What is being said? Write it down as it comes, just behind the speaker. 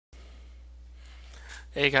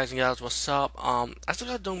Hey guys and gals, what's up? I still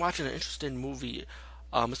got done watching an interesting movie.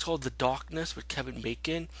 It's called The Darkness with Kevin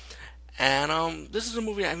Bacon, and this is a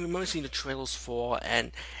movie I remember seeing the trailers for,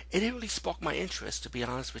 and it didn't really spark my interest, to be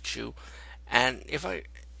honest with you. And if I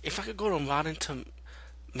could go to Rotten to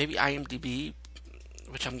maybe IMDb,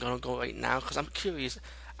 which I'm gonna go right now, because I'm curious.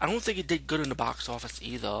 I don't think it did good in the box office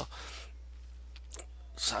either,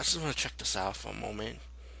 so I just want to check this out for a moment.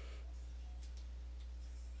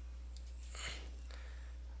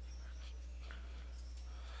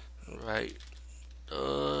 Right,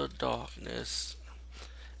 The Darkness.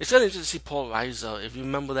 It's kind of interesting to see Paul Reiser. If you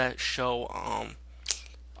remember that show, oh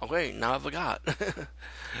wait, now I forgot.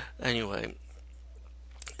 Anyway,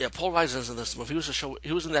 yeah, Paul Reiser's in this movie.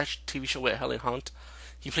 He was in that TV show with Helen Hunt.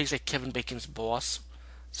 He plays like Kevin Bacon's boss.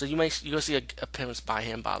 So you gonna see a appearance by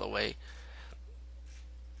him, by the way.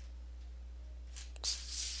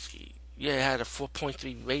 Yeah, it had a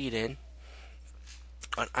 4.3 rating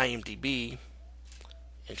on IMDb.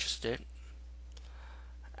 Interested,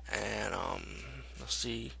 and let's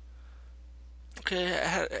see. Okay, I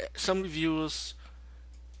had some reviewers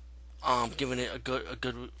giving it a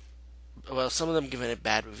good. Well, some of them giving it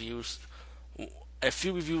bad reviews. A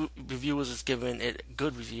few reviewers is giving it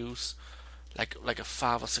good reviews, like a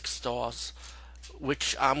 5 or 6 stars,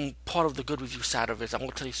 which I'm part of the good review side of it. I'm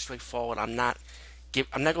gonna tell you straightforward. I'm not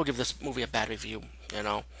gonna give this movie a bad review. You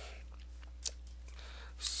know.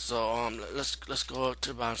 So let's go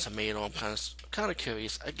to Rotten Tomato. I'm kind of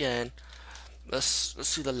curious again. Let's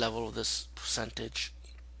see the level of this percentage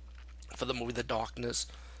for the movie The Darkness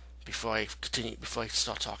before I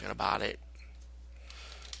start talking about it.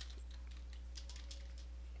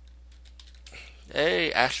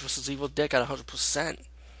 Hey, Ash vs. Evil Dead got 100%.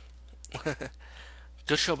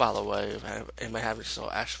 Good show, by the way. If anybody haven't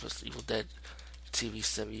saw Ash vs. Evil Dead TV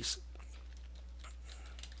series.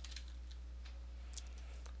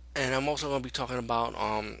 And I'm also going to be talking about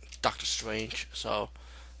Doctor Strange. So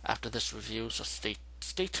after this review, so stay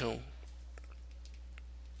tuned.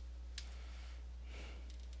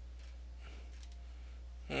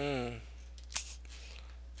 Hmm.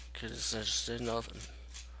 Cause it's interesting. Nothing.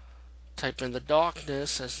 Type in The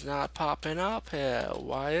Darkness. It's not popping up here.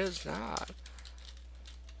 Why is not?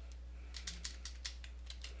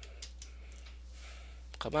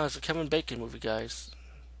 Come on, it's a Kevin Bacon movie, guys.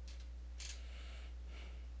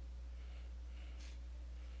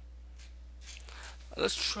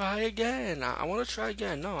 Let's try again. I want to try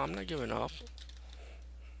again. No, I'm not giving up.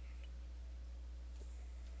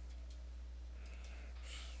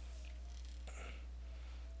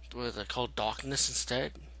 What is it called? Darkness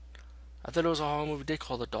instead? I thought it was a horror movie they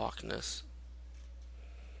called The Darkness.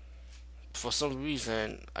 For some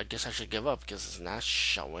reason, I guess I should give up because it's not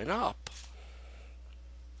showing up.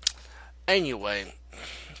 Anyway,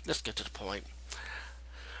 let's get to the point.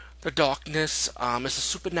 The Darkness is a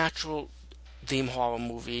supernatural theme horror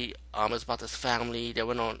movie. It's about this family. They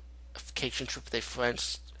went on a vacation trip with their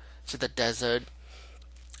friends to the desert.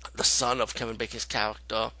 The son of Kevin Bacon's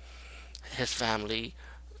character, his family,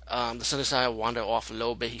 the son decided to wander off a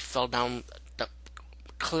little bit. He fell down the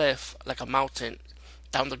cliff like a mountain,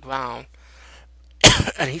 down the ground,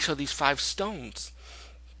 and he saw these 5 stones.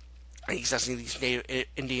 And he's seeing these Native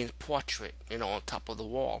Indian portrait, on top of the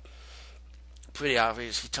wall. Pretty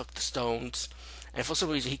obvious. He took the stones, and for some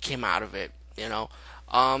reason he came out of it.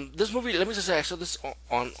 This movie. Let me just say, I saw this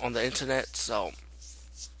on the internet, so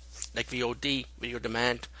like VOD, video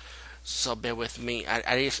demand. So bear with me.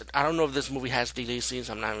 I don't know if this movie has deleted scenes.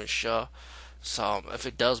 I'm not even sure. So if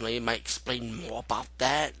it does, maybe it might explain more about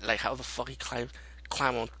that, like how the fuck he climb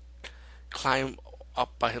on climb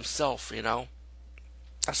up by himself.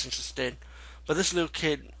 That's interesting. But this little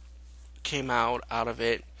kid came out of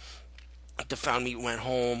it. The family went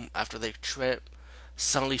home after their trip.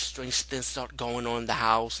 Suddenly, strange things start going on in the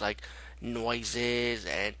house, like noises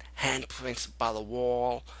and handprints by the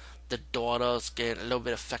wall. The daughter's getting a little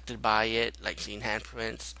bit affected by it, like seeing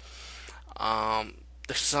handprints.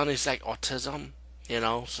 The son is like autism,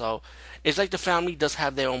 so it's like the family does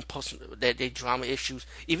have their own personal, their drama issues.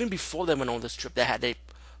 Even before they went on this trip, they had their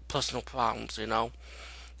personal problems,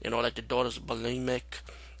 like the daughter's bulimic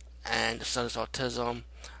and the son is autism.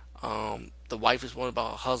 The wife is worried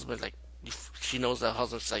about her husband, like she knows that her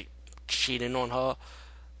husband's like cheating on her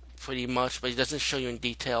pretty much, but it doesn't show you in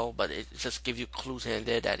detail, but it just gives you clues here and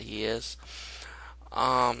there that he is.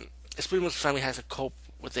 It's pretty much the family has to cope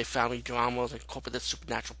with their family dramas and cope with this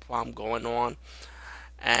supernatural problem going on.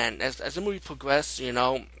 And as the movie progresses,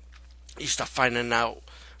 you start finding out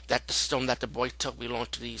that the stone that the boy took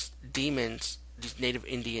belonged to these demons, these native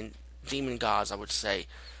Indian demon gods, I would say.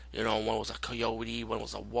 One was a coyote, one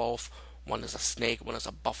was a wolf, One is a snake, one is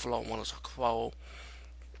a buffalo, and one is a crow.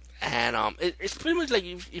 And it's pretty much like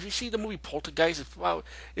if you see the movie Poltergeist,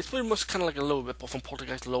 it's pretty much kind of like a little bit from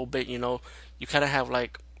Poltergeist, a little bit. You kind of have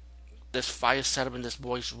like this fire set up in this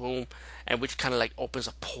boy's room, and which kind of like opens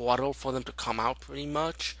a portal for them to come out, pretty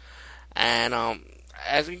much. And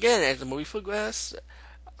as the movie progresses,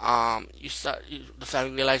 the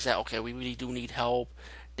family realize that okay, we really do need help.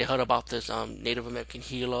 They heard about this Native American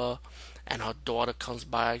healer, and her daughter comes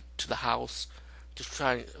by to the house to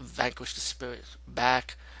try and vanquish the spirits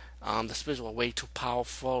back. The spirits were way too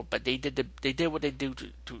powerful, but they did what they do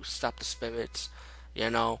to stop the spirits, you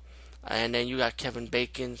know. And then you got Kevin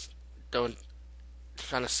Bacon doing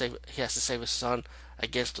trying to save. He has to save his son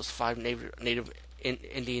against those five native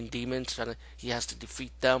Indian demons. He has to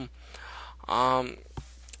defeat them. Um,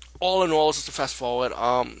 all in all, just to fast forward.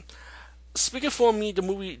 Speaking for me, the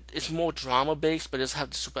movie is more drama based, but it does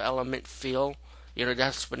have the super element feel. It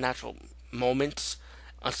has supernatural moments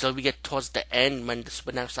until we get towards the end when the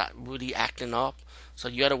supernatural start really acting up. So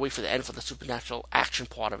you gotta wait for the end for the supernatural action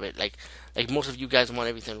part of it. Like most of you guys want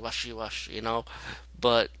everything rushy rush.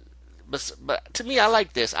 But but to me, I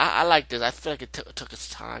like this. I like this. I feel like it took its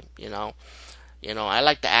time. I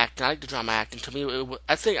like the acting. I like the drama acting. To me,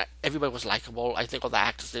 I think everybody was likable. I think all the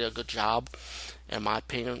actors did a good job, in my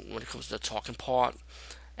opinion, when it comes to the talking part.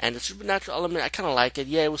 And the supernatural element, I kind of like it.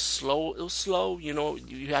 Yeah, it was slow. It was slow.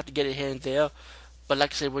 You have to get it here and there. But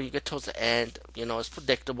like I said, when you get towards the end, it's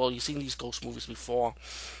predictable. You've seen these ghost movies before.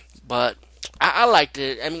 But I liked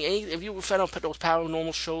it. I mean, if you were fan of those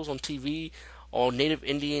paranormal shows on TV or Native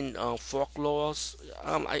Indian folklores,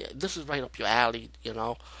 this is right up your alley.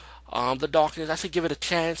 The Darkness, I should give it a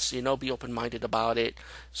chance. Be open minded about it.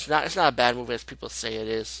 It's not a bad movie as people say it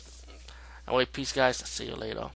is. Anyway, peace, guys. I'll see you later.